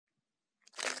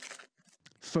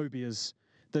Phobias,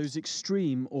 those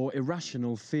extreme or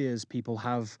irrational fears people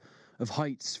have of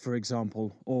heights, for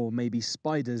example, or maybe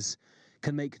spiders,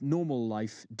 can make normal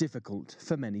life difficult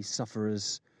for many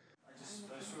sufferers.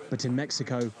 But in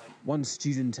Mexico, one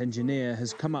student engineer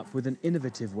has come up with an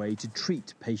innovative way to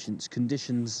treat patients'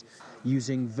 conditions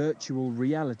using virtual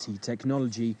reality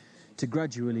technology to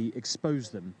gradually expose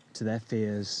them to their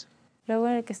fears.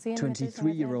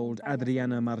 23-year-old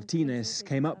Adriana Martinez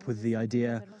came up with the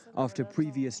idea after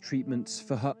previous treatments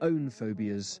for her own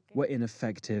phobias were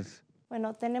ineffective.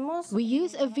 We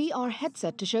use a VR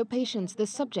headset to show patients the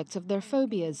subjects of their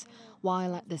phobias,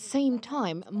 while at the same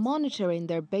time monitoring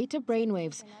their beta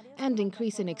brainwaves and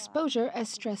increasing exposure as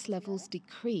stress levels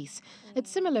decrease. It's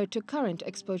similar to current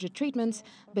exposure treatments,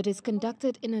 but is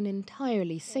conducted in an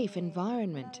entirely safe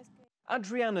environment.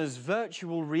 Adriana's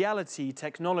virtual reality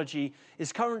technology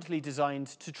is currently designed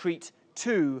to treat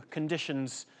two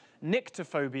conditions: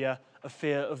 nyctophobia, a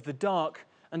fear of the dark,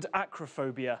 and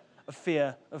acrophobia, a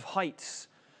fear of heights.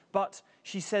 But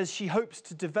she says she hopes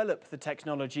to develop the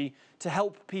technology to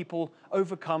help people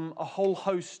overcome a whole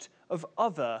host of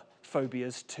other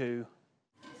phobias too.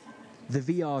 The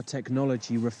VR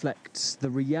technology reflects the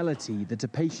reality that a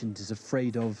patient is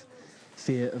afraid of.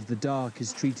 Fear of the dark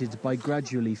is treated by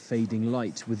gradually fading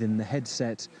light within the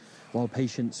headset, while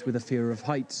patients with a fear of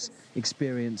heights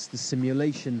experience the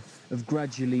simulation of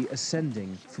gradually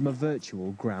ascending from a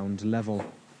virtual ground level.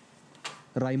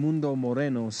 Raimundo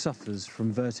Moreno suffers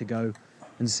from vertigo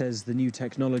and says the new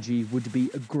technology would be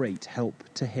a great help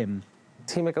to him.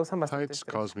 Heights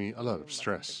cause me a lot of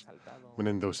stress. When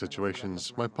in those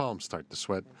situations, my palms start to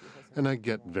sweat and I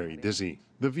get very dizzy.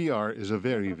 The VR is a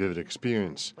very vivid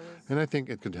experience, and I think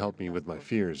it could help me with my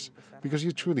fears, because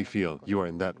you truly feel you are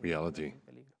in that reality.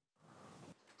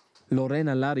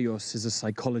 Lorena Larios is a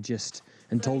psychologist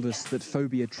and told us that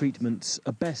phobia treatments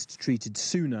are best treated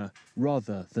sooner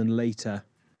rather than later.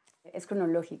 The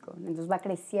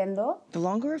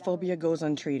longer a phobia goes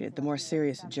untreated, the more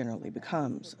serious it generally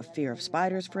becomes. A fear of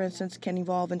spiders, for instance, can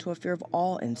evolve into a fear of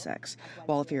all insects,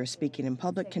 while a fear of speaking in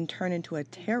public can turn into a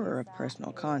terror of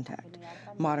personal contact.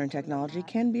 Modern technology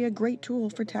can be a great tool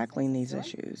for tackling these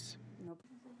issues.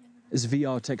 As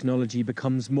VR technology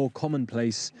becomes more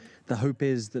commonplace, the hope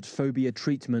is that phobia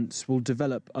treatments will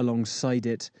develop alongside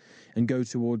it and go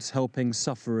towards helping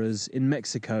sufferers in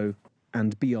Mexico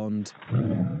and beyond.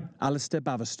 Alasdair,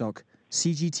 Baverstock,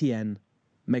 CGTN,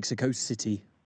 Mexico City.